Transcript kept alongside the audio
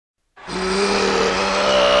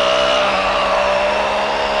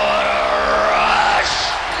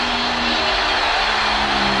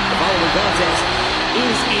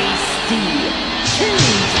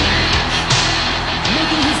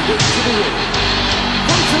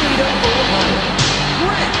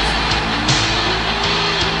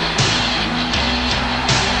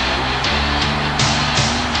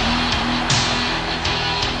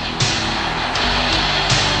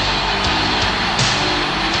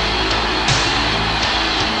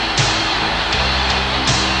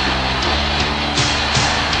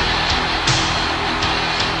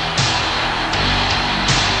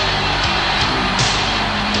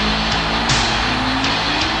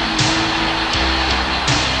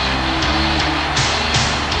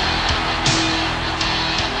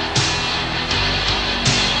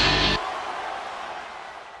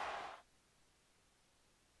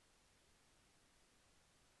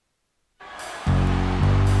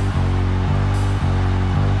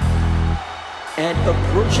And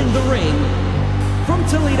approaching the ring from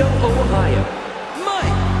Toledo, Ohio,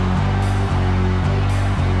 Mike.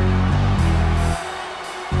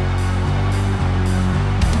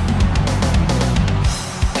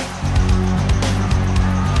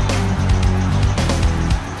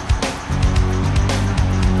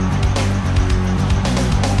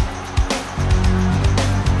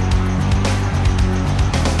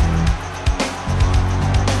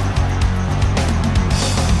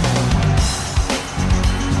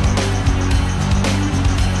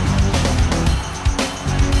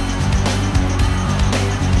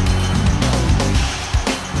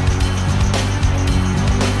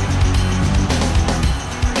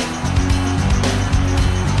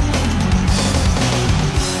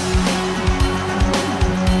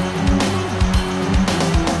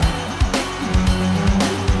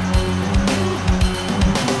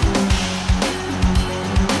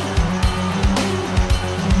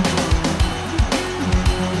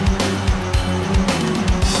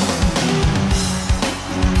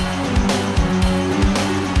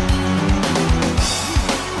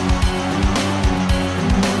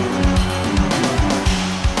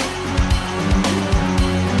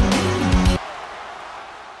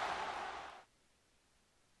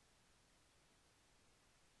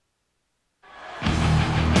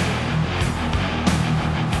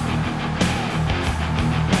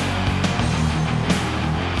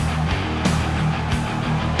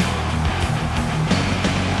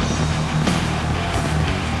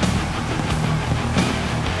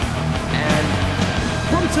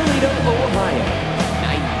 Toledo, Ohio,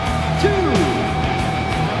 night 2.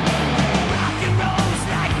 Rock and roll's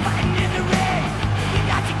like fighting in the ring. We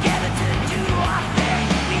got together to do our thing.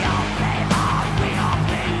 We all play hard, we all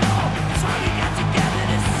play low. That's why we got together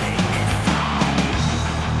to sing this song.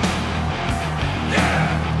 Yeah.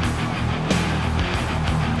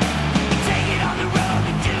 We take it on the road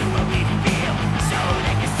and do what we feel, so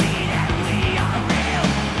they can see that we are real.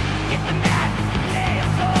 Get the mat, lay a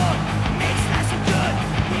floor, makes life so good.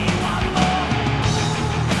 We want more.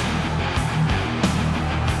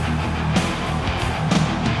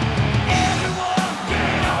 Everyone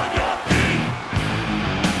get on your feet.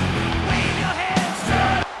 Wave your hands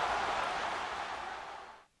straight.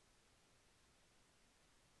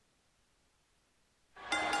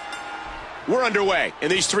 We're underway,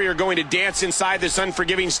 and these three are going to dance inside this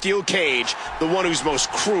unforgiving steel cage. The one who's most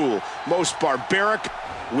cruel, most barbaric,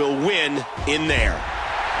 will win in there.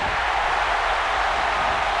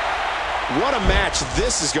 What a match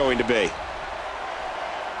this is going to be.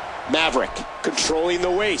 Maverick controlling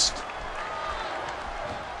the waist.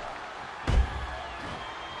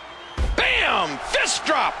 Bam! Fist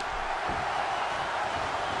drop!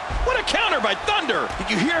 What a counter by Thunder! Did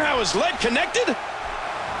you hear how his leg connected?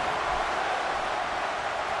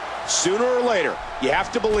 Sooner or later, you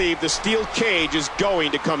have to believe the steel cage is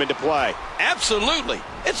going to come into play. Absolutely.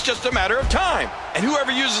 It's just a matter of time. And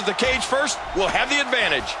whoever uses the cage first will have the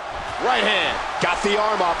advantage. Right hand. Got the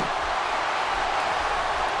arm up.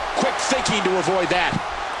 Quick thinking to avoid that.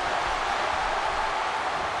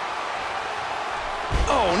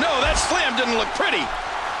 Oh, no, that slam didn't look pretty.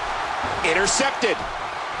 Intercepted.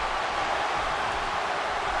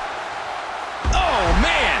 Oh,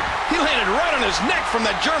 man. He landed right on his neck from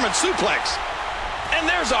that German suplex. And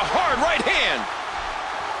there's a hard right hand.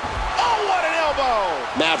 Oh, what an elbow.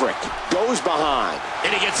 Maverick goes behind,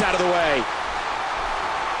 and he gets out of the way.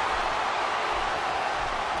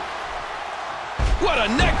 What a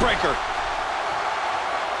neck breaker.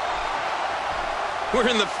 We're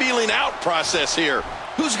in the feeling out process here.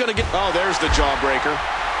 Who's going to get... Oh, there's the jawbreaker.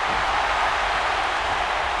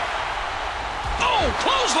 Oh,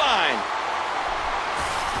 clothesline.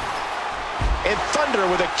 And Thunder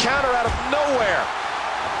with a counter out of nowhere.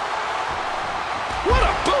 What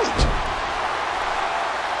a boot.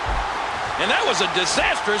 And that was a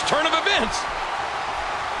disastrous turn of events.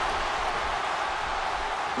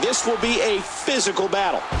 This will be a physical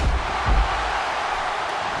battle.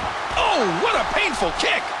 Oh, what a painful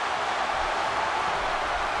kick.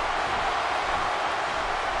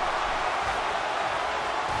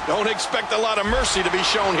 Don't expect a lot of mercy to be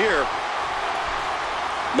shown here.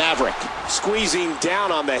 Maverick squeezing down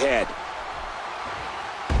on the head.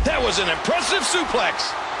 That was an impressive suplex.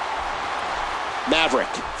 Maverick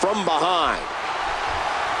from behind.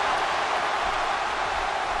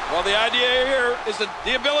 Well, the idea here is to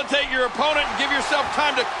debilitate your opponent and give yourself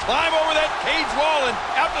time to climb over that cage wall and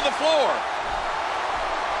out to the floor.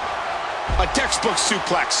 A textbook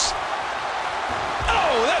suplex.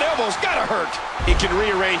 Oh, that elbow's gotta hurt. It can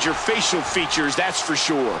rearrange your facial features, that's for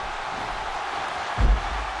sure.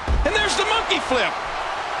 And there's the monkey flip.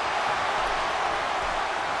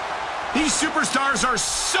 These superstars are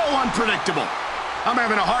so unpredictable. I'm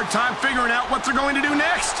having a hard time figuring out what they're going to do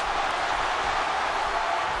next.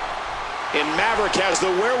 And Maverick has the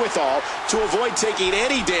wherewithal to avoid taking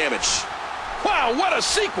any damage. Wow, what a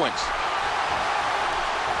sequence.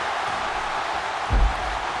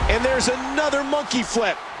 And there's another monkey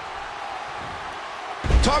flip.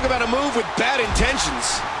 Talk about a move with bad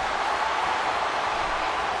intentions.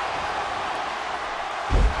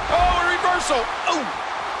 Oh, a reversal. Oh.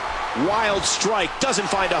 Wild strike, doesn't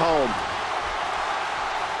find a home.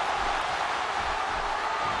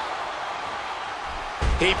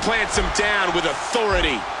 He plants him down with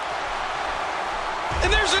authority.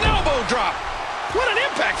 And there's an elbow drop. What an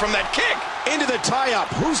impact from that kick. Into the tie-up.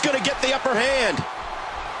 Who's going to get the upper hand?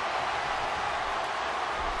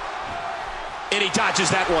 And he dodges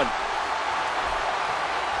that one.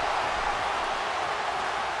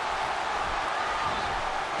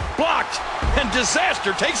 Blocked. And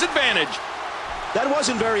disaster takes advantage. That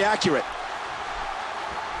wasn't very accurate.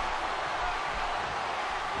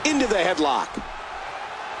 Into the headlock.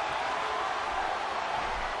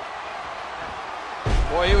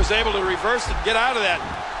 Boy, he was able to reverse and get out of that.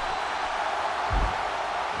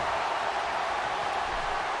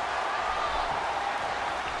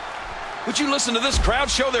 Would you listen to this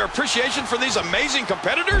crowd show their appreciation for these amazing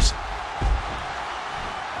competitors?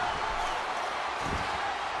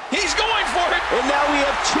 He's going for it. And now we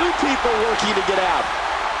have two people working to get out.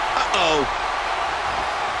 Uh-oh.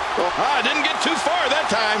 Didn't get too far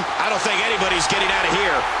that time. I don't think anybody's getting out of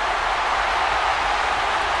here.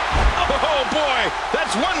 Oh, boy.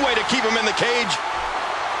 That's one way to keep him in the cage.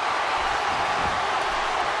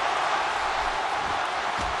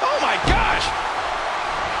 Oh, my gosh.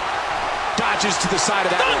 Dodges to the side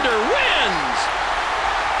of that Thunder one. wins.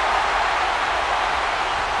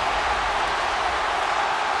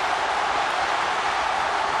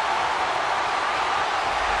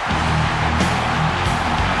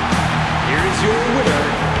 Here is your winner,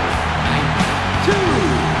 2.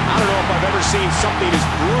 I don't know if I've ever seen something as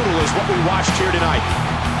brutal as what we watched here tonight.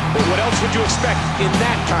 But what else would you expect in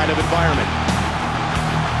that kind of environment?